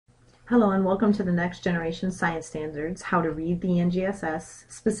Hello and welcome to the Next Generation Science Standards, how to read the NGSS.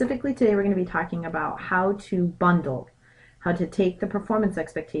 Specifically today we're going to be talking about how to bundle, how to take the performance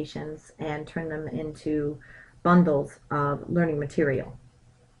expectations and turn them into bundles of learning material.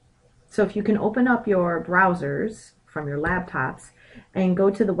 So if you can open up your browsers from your laptops and go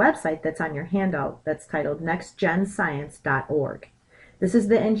to the website that's on your handout that's titled nextgenscience.org. This is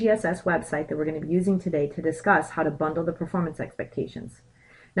the NGSS website that we're going to be using today to discuss how to bundle the performance expectations.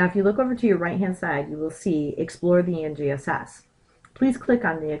 Now, if you look over to your right-hand side, you will see Explore the NGSS. Please click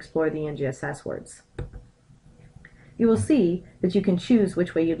on the Explore the NGSS words. You will see that you can choose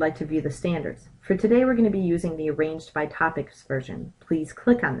which way you'd like to view the standards. For today, we're going to be using the Arranged by Topics version. Please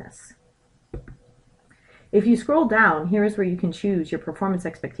click on this. If you scroll down, here is where you can choose your performance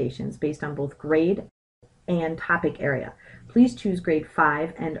expectations based on both grade and topic area. Please choose grade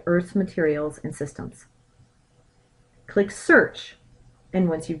 5 and Earth Materials and Systems. Click Search. And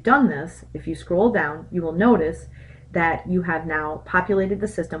once you've done this, if you scroll down, you will notice that you have now populated the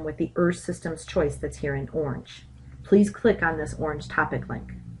system with the Earth Systems choice that's here in orange. Please click on this orange topic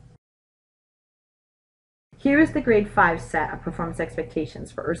link. Here is the grade 5 set of performance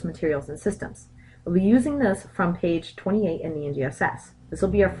expectations for Earth Materials and Systems. We'll be using this from page 28 in the NGSS. This will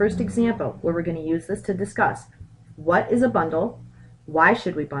be our first example where we're going to use this to discuss what is a bundle, why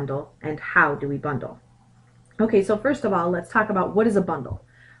should we bundle, and how do we bundle. Okay, so first of all, let's talk about what is a bundle.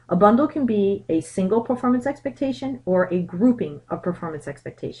 A bundle can be a single performance expectation or a grouping of performance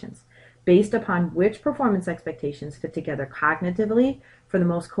expectations based upon which performance expectations fit together cognitively for the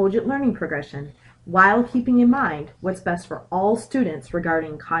most cogent learning progression while keeping in mind what's best for all students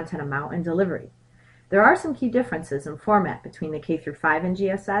regarding content amount and delivery. There are some key differences in format between the K-5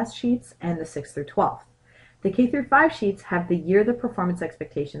 NGSS sheets and the 6th through 12th. The K-5 sheets have the year the performance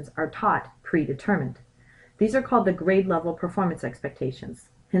expectations are taught predetermined. These are called the grade level performance expectations.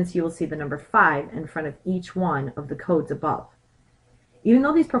 Hence, you will see the number 5 in front of each one of the codes above. Even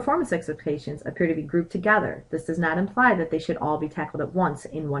though these performance expectations appear to be grouped together, this does not imply that they should all be tackled at once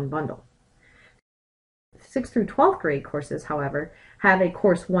in one bundle. 6th through 12th grade courses, however, have a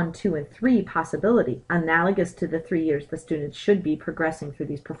course 1, 2, and 3 possibility, analogous to the 3 years the students should be progressing through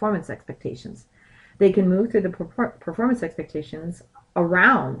these performance expectations. They can move through the performance expectations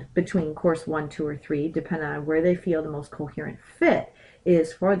around between course 1, 2, or 3, depending on where they feel the most coherent fit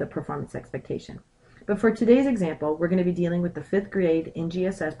is for the performance expectation. But for today's example, we're going to be dealing with the 5th grade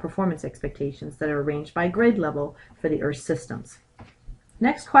NGSS performance expectations that are arranged by grade level for the Earth systems.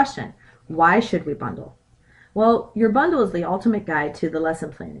 Next question, why should we bundle? Well, your bundle is the ultimate guide to the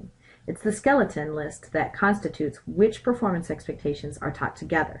lesson planning. It's the skeleton list that constitutes which performance expectations are taught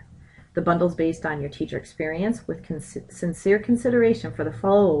together. The bundle is based on your teacher experience with sincere consideration for the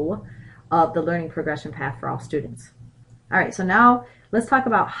flow of the learning progression path for all students. All right, so now let's talk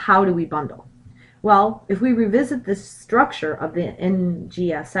about how do we bundle. Well, if we revisit the structure of the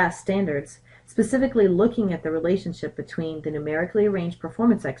NGSS standards, specifically looking at the relationship between the numerically arranged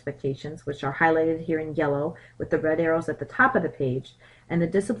performance expectations, which are highlighted here in yellow with the red arrows at the top of the page, and the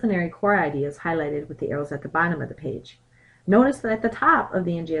disciplinary core ideas highlighted with the arrows at the bottom of the page. Notice that at the top of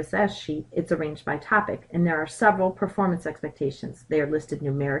the NGSS sheet, it's arranged by topic, and there are several performance expectations. They are listed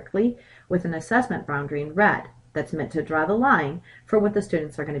numerically with an assessment boundary in red that's meant to draw the line for what the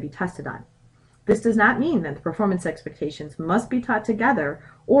students are going to be tested on. This does not mean that the performance expectations must be taught together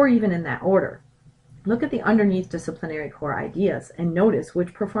or even in that order. Look at the underneath disciplinary core ideas and notice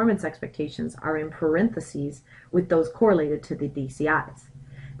which performance expectations are in parentheses with those correlated to the DCIs.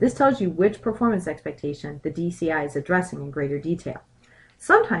 This tells you which performance expectation the DCI is addressing in greater detail.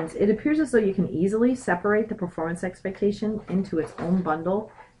 Sometimes it appears as though you can easily separate the performance expectation into its own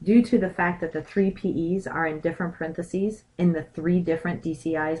bundle due to the fact that the 3 PEs are in different parentheses in the 3 different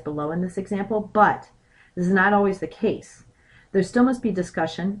DCIs below in this example, but this is not always the case. There still must be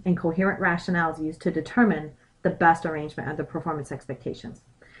discussion and coherent rationales used to determine the best arrangement of the performance expectations.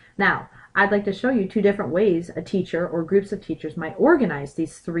 Now, I'd like to show you 2 different ways a teacher or groups of teachers might organize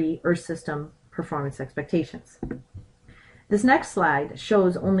these 3 Earth system performance expectations. This next slide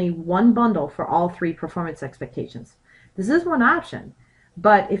shows only one bundle for all 3 performance expectations. This is one option,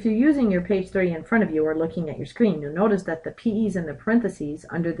 but if you're using your page 30 in front of you or looking at your screen, you'll notice that the PEs in the parentheses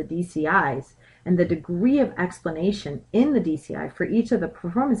under the DCIs and the degree of explanation in the DCI for each of the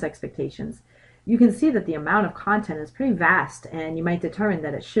performance expectations, you can see that the amount of content is pretty vast, and you might determine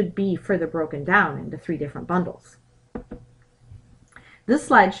that it should be further broken down into 3 different bundles. This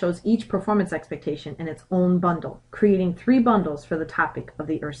slide shows each performance expectation in its own bundle, creating 3 bundles for the topic of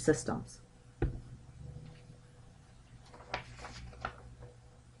the Earth systems.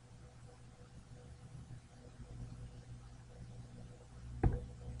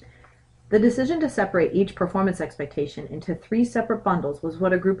 The decision to separate each performance expectation into 3 separate bundles was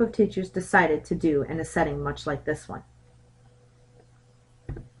what a group of teachers decided to do in a setting much like this one.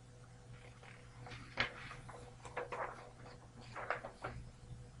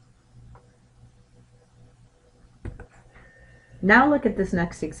 Now look at this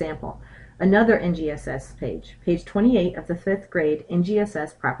next example, another NGSS page, page 28 of the 5th grade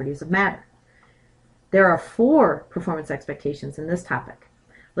NGSS Properties of Matter. There are 4 performance expectations in this topic.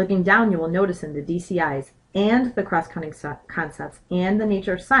 Looking down, you will notice in the DCIs and the cross-cutting concepts and the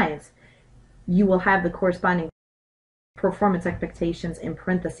nature of science, you will have the corresponding performance expectations in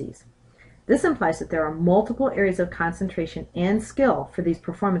parentheses. This implies that there are multiple areas of concentration and skill for these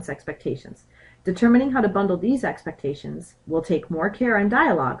performance expectations. Determining how to bundle these expectations will take more care and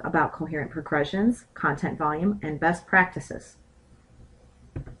dialogue about coherent progressions, content volume, and best practices.